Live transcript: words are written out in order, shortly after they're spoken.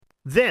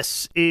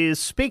This is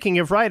Speaking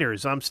of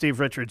Writers. I'm Steve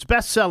Richards.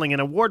 Best-selling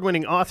and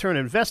award-winning author and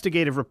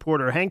investigative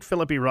reporter Hank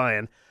Phillippi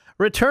Ryan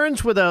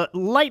returns with a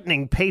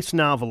lightning-paced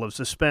novel of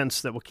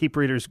suspense that will keep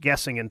readers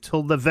guessing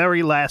until the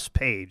very last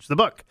page. The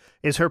book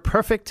is Her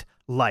Perfect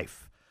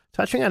Life,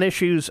 touching on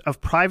issues of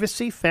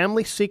privacy,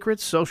 family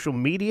secrets, social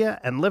media,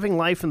 and living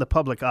life in the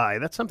public eye.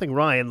 That's something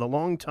Ryan, the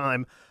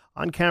longtime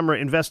on-camera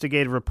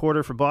investigative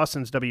reporter for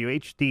Boston's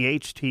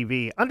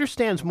WHDH-TV,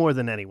 understands more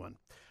than anyone.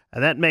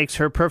 And that makes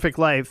Her Perfect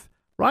Life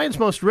Ryan's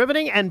most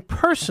riveting and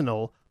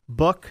personal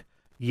book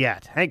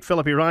yet. Hank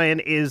Phillippi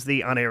Ryan is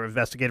the on-air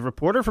investigative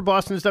reporter for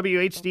Boston's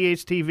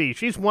WHDH-TV.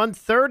 She's won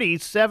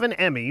 37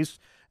 Emmys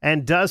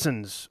and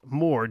dozens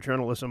more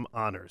journalism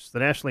honors. The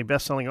nationally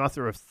best-selling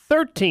author of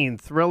 13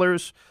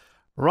 thrillers,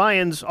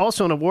 Ryan's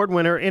also an award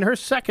winner in her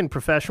second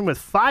profession with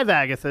 5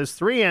 Agathas,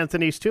 3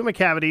 Anthonys, 2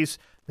 McCavities,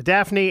 the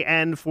Daphne,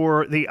 and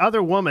for the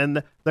other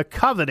woman, the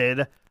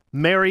coveted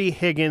Mary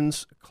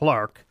Higgins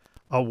Clark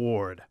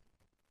Award.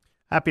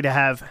 Happy to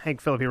have Hank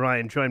Phillippi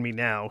Ryan join me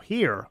now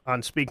here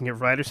on Speaking of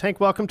Writers.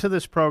 Hank, welcome to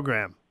this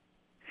program.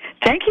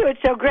 Thank you. It's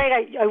so great.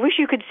 I wish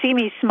you could see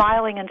me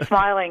smiling and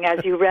smiling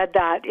as you read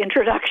that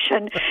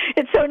introduction.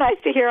 It's so nice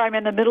to hear I'm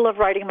in the middle of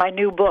writing my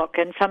new book,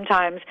 and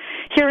sometimes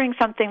hearing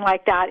something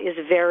like that is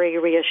very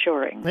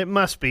reassuring. It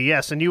must be,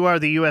 yes. And you are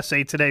the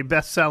USA Today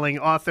best-selling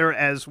author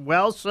as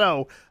well.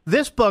 So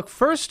this book,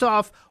 first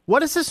off,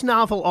 what is this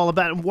novel all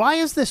about, and why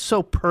is this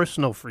so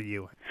personal for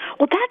you?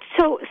 Well, that's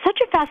such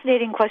a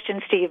fascinating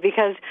question, Steve,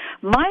 because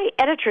my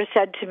editor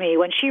said to me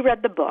when she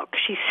read the book,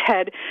 she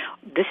said,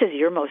 "This is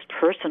your most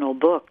personal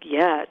book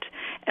yet."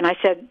 And I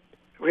said,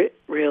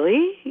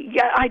 "Really?"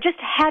 Yeah, I just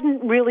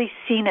hadn't really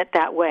seen it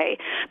that way.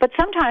 But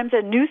sometimes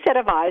a new set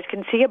of eyes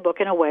can see a book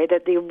in a way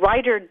that the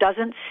writer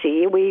doesn't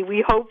see.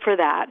 We hope for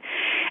that.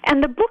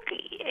 And the book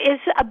is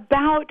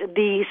about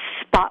the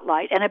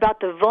spotlight and about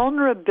the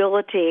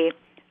vulnerability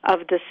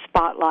of the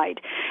spotlight.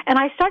 And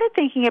I started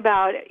thinking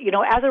about,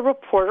 as a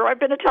reporter, I've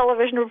been a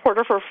television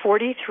reporter for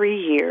 43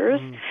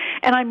 years,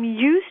 and I'm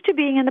used to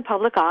being in the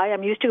public eye.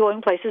 I'm used to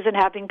going places and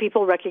having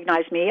people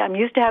recognize me. I'm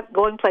used to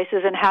going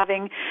places and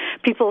having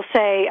people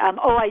say,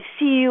 "Oh, I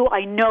see you,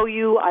 I know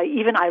you,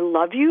 I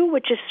love you,"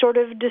 which is sort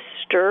of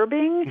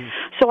disturbing.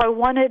 So I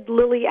wanted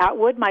Lily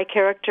Atwood, my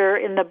character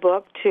in the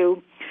book,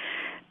 to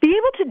be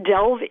able to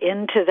delve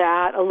into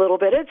that a little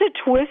bit. It's a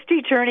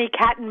twisty-turny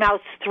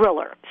cat-and-mouse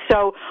thriller.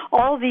 So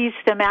all these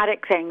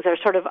thematic things are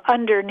sort of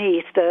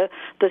underneath the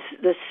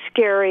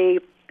scary,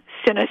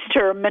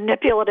 sinister,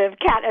 manipulative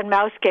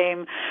cat-and-mouse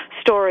game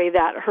story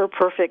that Her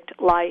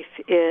Perfect Life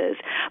is.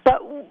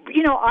 But,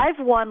 I've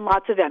won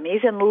lots of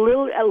Emmys, and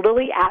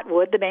Lily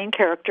Atwood, the main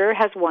character,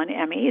 has won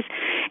Emmys.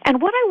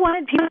 And what I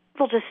wanted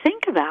people to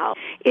think about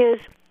is,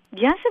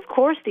 yes, of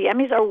course, the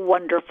Emmys are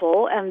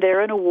wonderful, and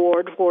they're an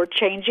award for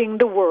changing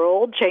the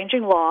world,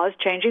 changing laws,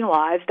 changing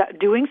lives,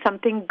 doing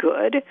something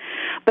good.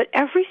 But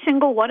every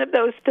single one of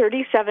those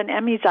 37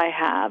 Emmys I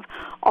have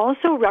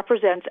also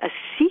represents a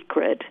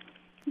secret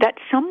that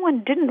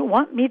someone didn't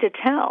want me to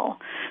tell.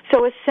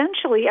 So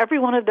essentially, every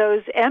one of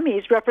those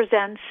Emmys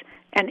represents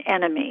an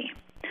enemy,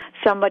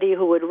 somebody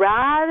who would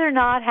rather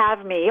not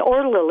have me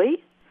or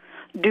Lily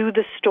do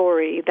the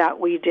story that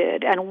we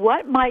did, and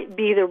what might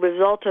be the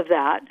result of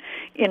that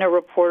in a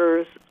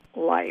reporter's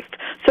life.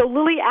 So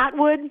Lily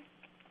Atwood,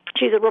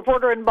 she's a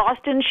reporter in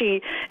Boston.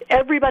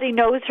 Everybody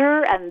knows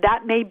her, and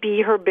that may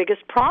be her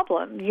biggest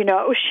problem.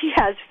 She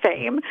has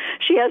fame,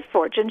 she has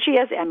fortune, she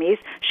has Emmys.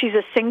 She's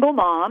a single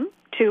mom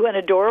to an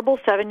adorable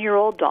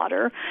 7-year-old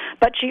daughter,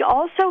 but she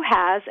also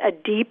has a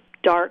deep,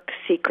 dark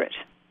secret.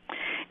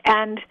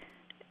 And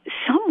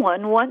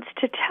someone wants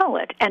to tell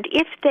it. And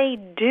if they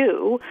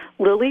do,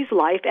 Lily's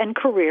life and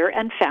career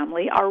and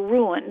family are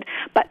ruined.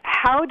 But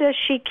how does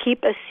she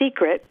keep a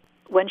secret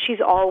when she's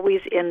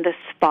always in the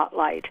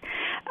spotlight?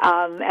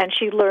 And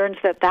she learns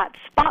that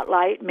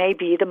spotlight may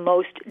be the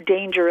most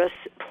dangerous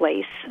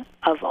place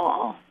of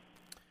all.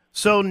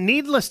 So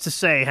needless to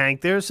say,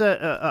 Hank, there's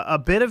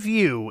a bit of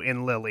you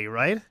in Lily,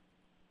 right?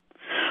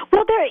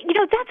 Well,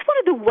 that's one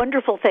of the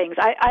wonderful things.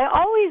 I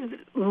always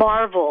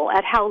marvel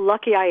at how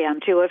lucky I am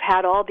to have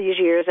had all these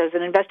years as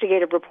an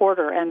investigative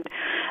reporter and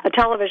a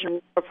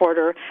television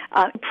reporter,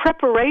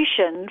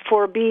 preparation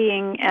for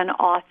being an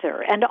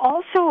author. And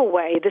also a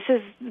way,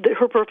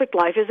 Her Perfect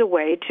Life is a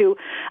way to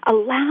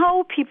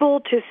allow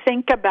people to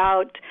think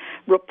about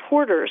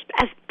reporters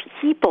as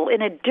people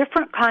in a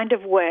different kind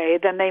of way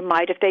than they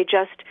might if they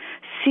just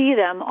see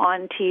them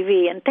on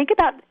TV. And think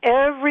about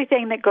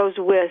everything that goes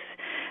with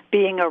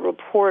being a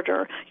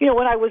reporter.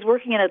 When I was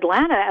working in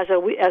Atlanta as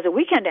a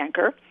weekend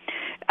anchor,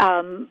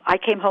 I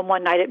came home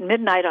one night at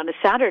midnight on a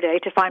Saturday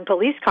to find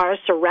police cars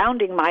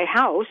surrounding my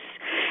house,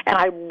 and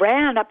I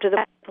ran up to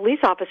the police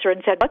officer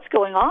and said, "What's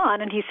going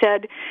on?" And he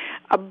said,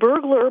 "A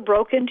burglar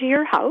broke into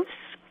your house.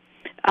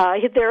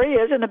 There he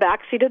is in the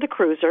back seat of the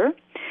cruiser,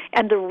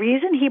 and the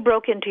reason he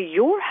broke into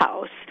your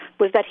house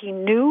was that he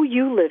knew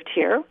you lived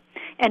here,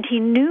 and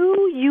he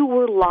knew you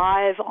were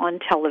live on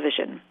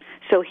television,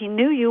 so he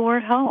knew you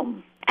weren't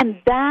home." And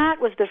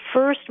that was the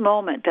first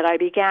moment that I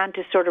began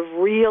to sort of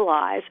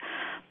realize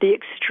the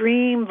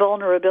extreme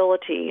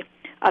vulnerability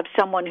of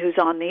someone who's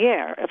on the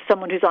air, of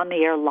someone who's on the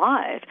air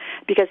live,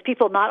 because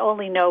people not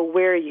only know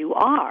where you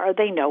are,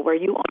 they know where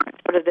you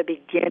aren't. Sort of the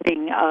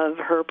beginning of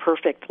her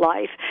perfect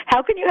life.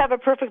 How can you have a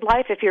perfect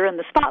life if you're in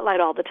the spotlight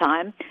all the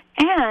time?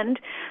 And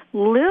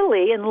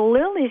Lily, in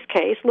Lily's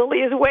case, Lily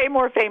is way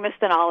more famous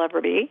than I'll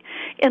ever be.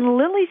 In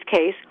Lily's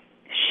case,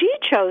 she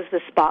chose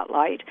the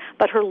spotlight,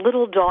 but her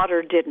little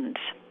daughter didn't.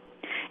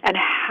 And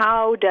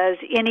how does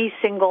any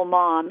single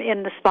mom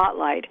in the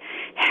spotlight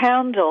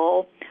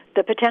handle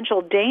the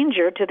potential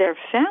danger to their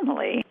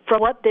family from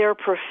what their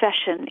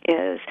profession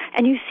is?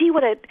 And you see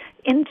what an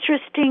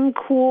interesting,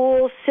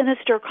 cool,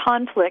 sinister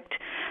conflict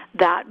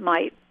that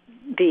might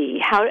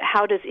be.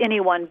 How does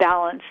anyone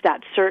balance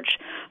that search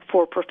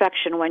for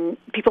perfection when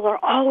people are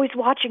always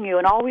watching you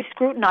and always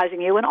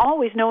scrutinizing you and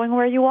always knowing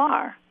where you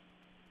are?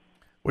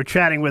 We're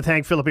chatting with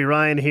Phillippi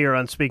Ryan here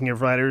on Speaking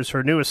of Writers.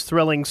 Her newest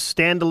thrilling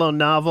standalone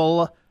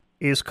novel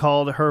is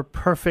called Her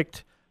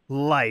Perfect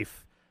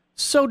Life.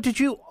 So did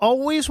you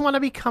always want to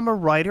become a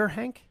writer,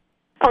 Hank?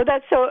 Oh,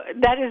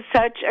 that is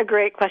such a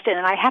great question,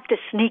 and I have to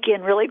sneak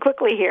in really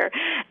quickly here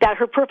that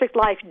Her Perfect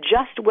Life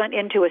just went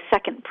into a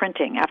second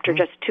printing after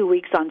just 2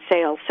 weeks on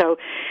sale. So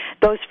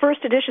those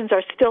first editions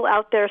are still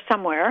out there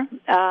somewhere,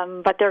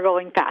 but they're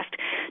going fast.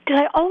 Did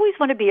I always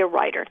want to be a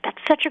writer? That's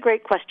such a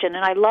great question,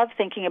 and I love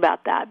thinking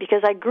about that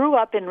because I grew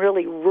up in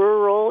really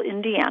rural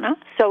Indiana,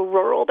 so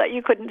rural that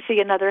you couldn't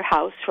see another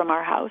house from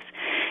our house.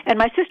 And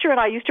my sister and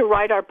I used to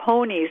ride our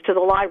ponies to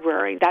the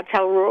library. That's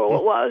how rural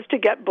it was to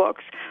get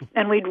books.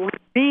 And we'd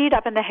read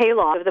up in the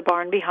hayloft of the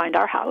barn behind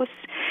our house.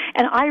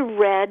 And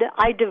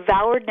I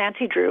devoured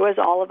Nancy Drew, as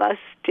all of us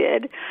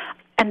did.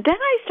 And then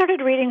I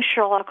started reading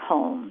Sherlock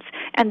Holmes.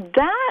 And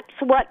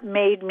that's what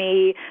made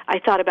me, I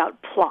thought about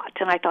plot,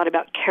 and I thought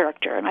about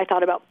character, and I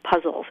thought about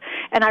puzzles.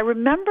 And I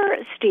remember,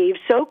 Steve,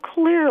 so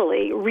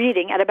clearly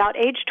reading at about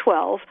age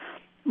 12,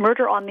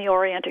 Murder on the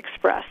Orient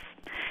Express.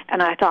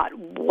 And I thought,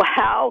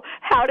 wow,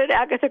 how did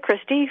Agatha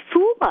Christie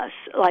fool us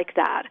like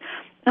that?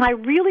 And I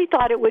really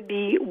thought it would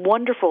be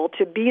wonderful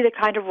to be the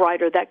kind of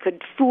writer that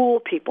could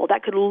fool people,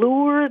 that could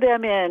lure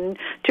them in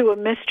to a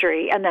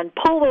mystery and then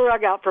pull the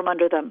rug out from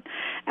under them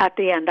at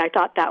the end. I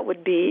thought that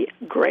would be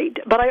great.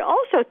 But I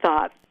also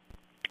thought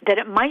that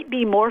it might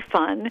be more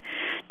fun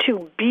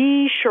to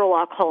be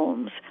Sherlock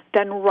Holmes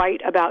than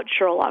write about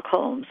Sherlock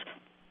Holmes.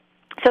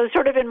 So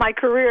sort of in my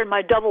career, in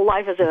my double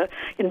life as an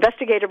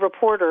investigative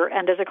reporter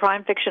and as a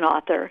crime fiction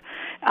author,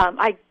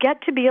 I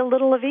get to be a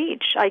little of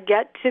each. I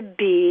get to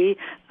be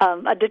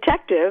a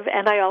detective,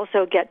 and I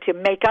also get to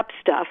make up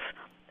stuff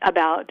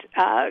about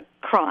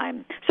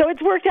crime. So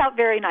it's worked out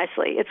very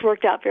nicely.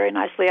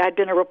 I'd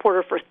been a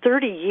reporter for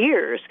 30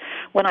 years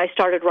when I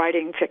started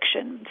writing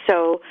fiction.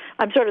 So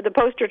I'm sort of the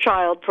poster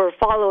child for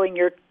following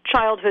your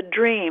childhood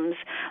dreams,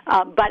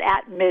 but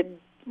at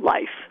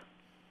midlife.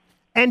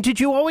 And did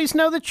you always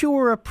know that you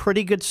were a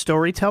pretty good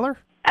storyteller?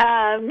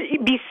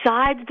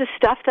 Besides the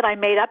stuff that I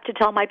made up to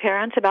tell my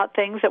parents about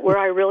things that where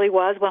I really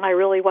was when I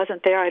really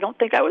wasn't there, I don't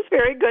think I was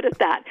very good at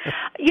that.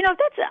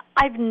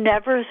 I've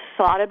never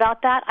thought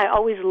about that. I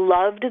always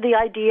loved the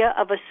idea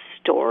of a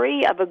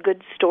story, of a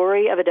good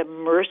story, of an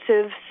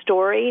immersive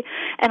story.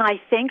 And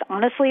I think,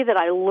 honestly, that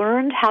I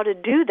learned how to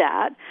do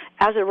that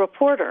as a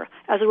reporter.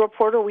 As a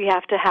reporter, we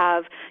have to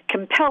have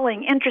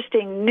compelling,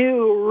 interesting,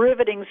 new,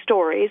 riveting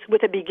stories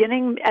with a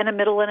beginning and a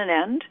middle and an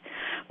end,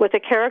 with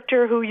a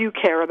character who you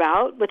care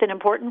about, with an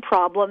important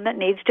problem that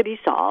needs to be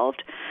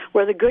solved,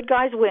 where the good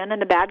guys win and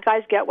the bad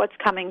guys get what's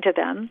coming to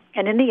them.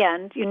 And in the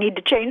end, you need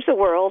to change the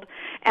world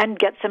and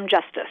get some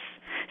justice.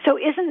 So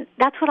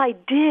that's what I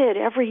did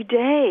every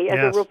day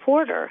as a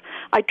reporter.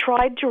 I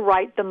tried to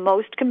write the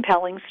most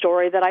compelling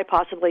story that I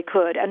possibly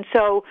could. And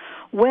so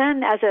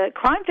when, as a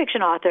crime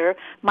fiction author,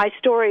 my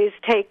stories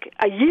take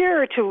a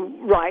year to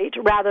write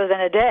rather than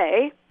a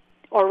day,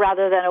 or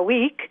rather than a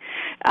week,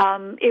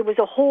 it was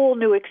a whole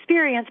new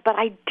experience, but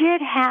I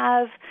did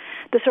have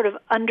the sort of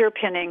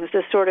underpinnings,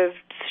 the sort of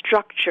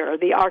structure,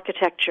 the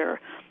architecture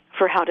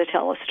for how to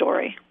tell a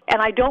story.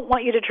 And I don't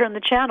want you to turn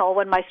the channel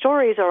when my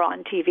stories are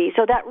on TV.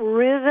 So that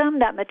rhythm,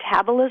 that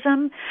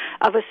metabolism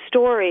of a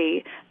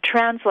story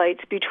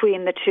translates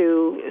between the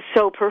two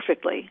so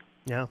perfectly.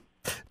 Yeah.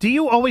 Do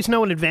you always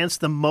know in advance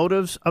the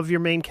motives of your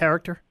main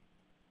character?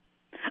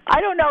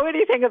 I don't know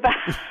anything about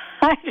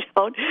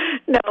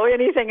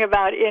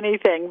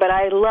anything, but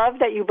I love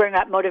that you bring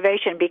up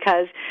motivation,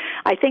 because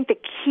I think the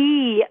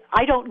key,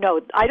 I don't know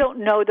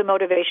the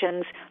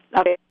motivations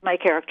of my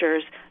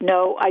characters.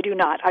 No, I do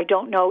not. I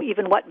don't know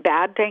even what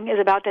bad thing is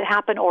about to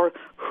happen or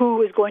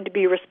who is going to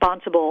be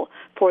responsible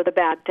for the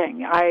bad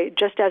thing.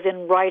 Just as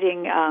in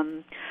writing,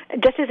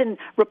 just as in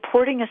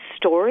reporting a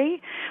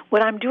story,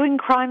 when I'm doing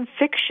crime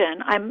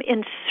fiction, I'm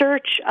in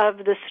search of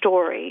the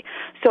story.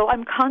 So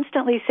I'm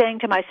constantly saying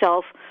to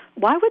myself,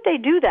 why would they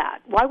do that?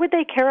 Why would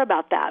they care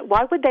about that?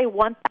 Why would they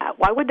want that?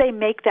 Why would they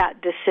make that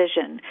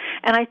decision?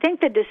 And I think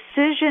the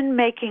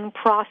decision-making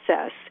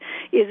process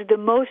is the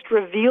most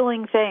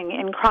revealing thing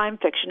in crime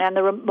fiction, and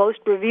the most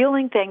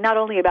revealing thing not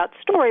only about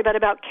story but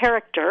about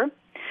character,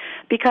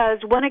 Because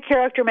when a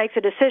character makes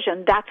a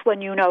decision, that's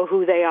when you know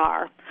who they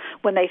are.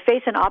 When they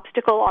face an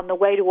obstacle on the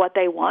way to what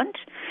they want,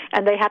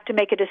 and they have to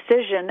make a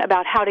decision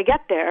about how to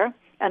get there,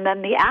 and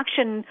then the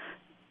action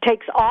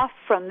takes off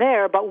from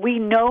there, but we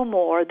know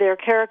more. Their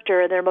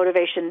character and their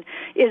motivation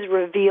is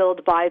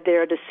revealed by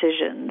their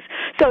decisions.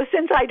 So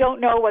since I don't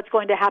know what's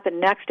going to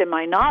happen next in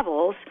my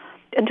novels,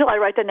 until I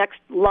write the next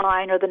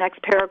line or the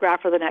next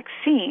paragraph or the next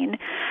scene,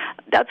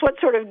 that's what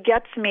sort of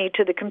gets me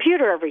to the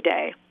computer every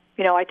day.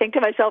 You know, I think to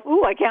myself,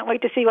 ooh, I can't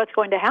wait to see what's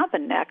going to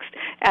happen next.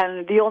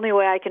 And the only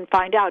way I can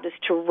find out is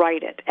to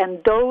write it.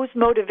 And those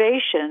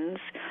motivations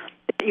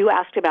that you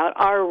asked about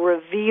are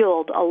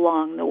revealed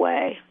along the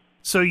way.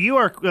 So you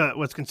are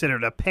what's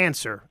considered a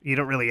pantser. You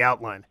don't really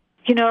outline.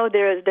 You know,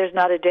 there's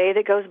not a day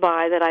that goes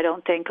by that I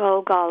don't think,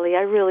 oh, golly,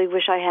 I really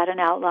wish I had an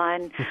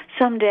outline.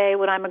 Someday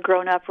when I'm a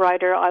grown-up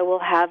writer, I will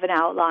have an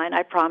outline,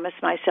 I promise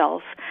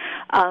myself.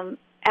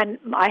 And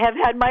I have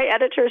had my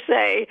editor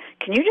say,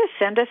 can you just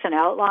send us an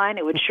outline?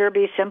 It would sure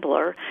be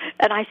simpler.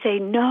 And I say,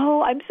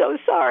 no, I'm so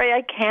sorry,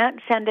 I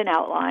can't send an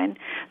outline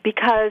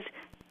because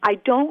I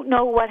don't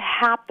know what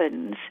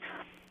happens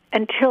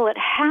until it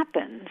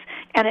happens,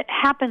 and it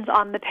happens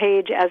on the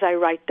page as I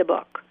write the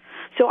book.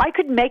 So I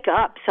could make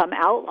up some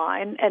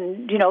outline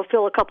and, you know,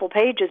 fill a couple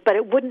pages, but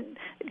it wouldn't.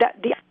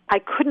 I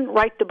couldn't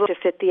write the book to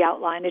fit the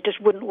outline. It just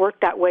wouldn't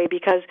work that way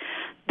because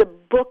the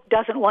book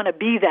doesn't want to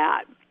be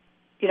that.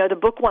 You know, the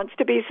book wants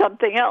to be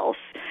something else.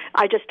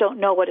 I just don't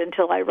know it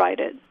until I write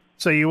it.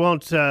 So you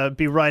won't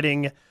be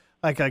writing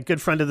like a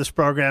good friend of this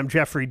program,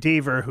 Jeffrey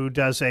Deaver, who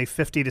does a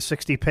 50 to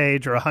 60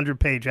 page or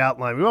 100-page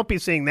outline. We won't be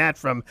seeing that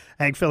from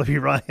Hank Phillippi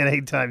Ryan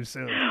anytime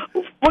soon.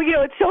 Well, you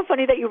know, it's so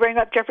funny that you bring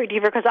up Jeffrey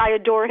Deaver because I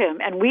adore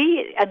him. And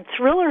we, and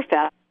Thriller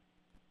Fest,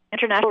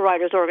 International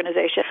Writers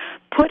Organization,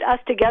 put us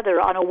together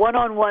on a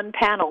one-on-one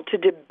panel to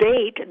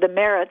debate the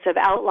merits of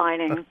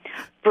outlining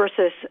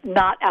versus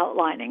not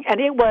outlining. And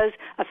it was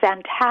a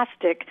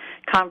fantastic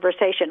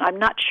conversation. I'm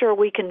not sure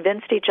we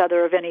convinced each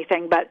other of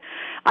anything, but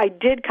I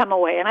did come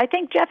away, and I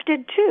think Jeff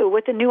did too,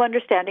 with a new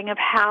understanding of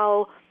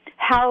how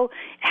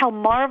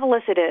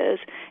marvelous it is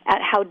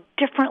at how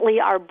differently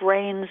our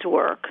brains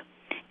work,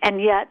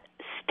 and yet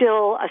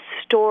still a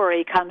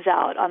story comes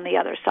out on the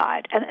other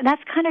side. And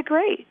that's kind of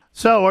great.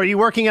 So are you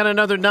working on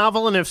another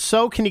novel? And if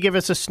so, can you give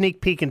us a sneak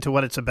peek into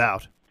what it's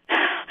about?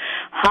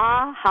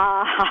 Ha,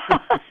 ha,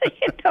 ha.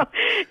 You know,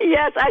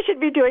 yes, I should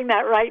be doing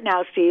that right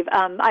now, Steve.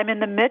 I'm in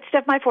the midst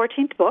of my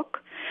 14th book.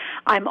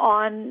 I'm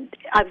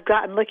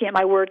looking at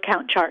my word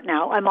count chart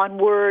now. I'm on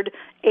word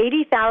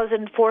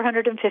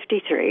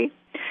 80,453.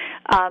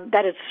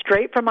 That is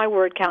straight from my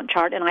word count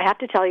chart, and I have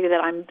to tell you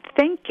that I'm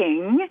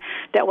thinking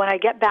that when I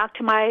get back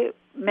to my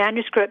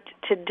manuscript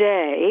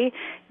today,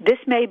 this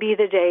may be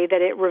the day that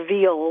it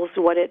reveals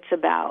what it's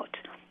about.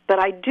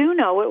 But I do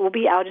know it will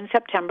be out in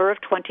September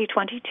of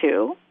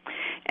 2022,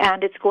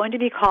 and it's going to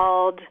be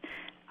called,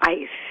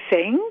 I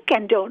think,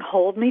 and don't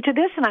hold me to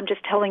this, and I'm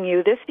just telling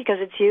you this because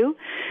it's you,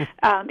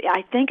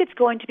 I think it's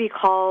going to be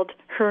called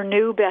Her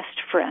New Best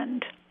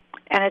Friend.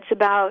 And it's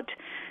about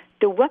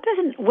the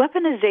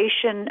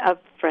weaponization of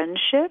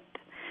friendship,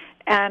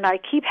 and I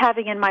keep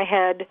having in my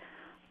head,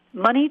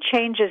 money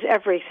changes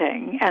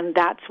everything, and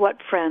that's what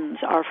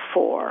friends are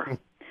for.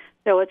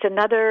 So it's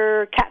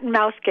another cat and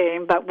mouse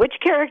game, but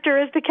which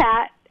character is the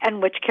cat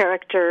and which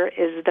character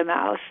is the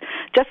mouse?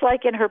 Just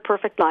like in Her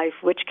Perfect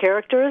Life, which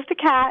character is the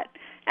cat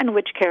and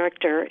which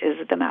character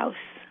is the mouse?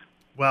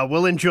 Well,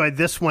 we'll enjoy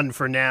this one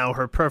for now,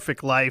 Her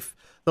Perfect Life.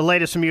 The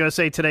latest from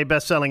USA Today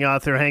bestselling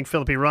author Hank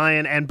Phillippi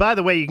Ryan. And by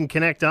the way, you can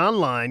connect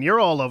online. You're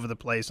all over the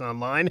place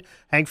online.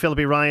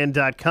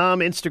 HankPhilippiRyan.com,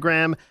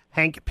 Instagram,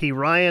 Hank P.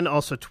 Ryan,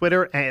 also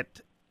Twitter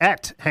at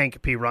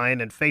Hank P.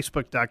 Ryan, and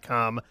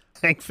Facebook.com,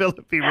 Hank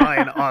Phillippi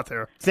Ryan,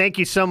 author. Thank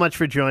you so much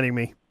for joining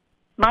me.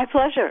 My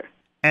pleasure.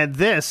 And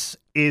this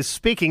is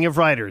Speaking of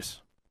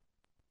Writers.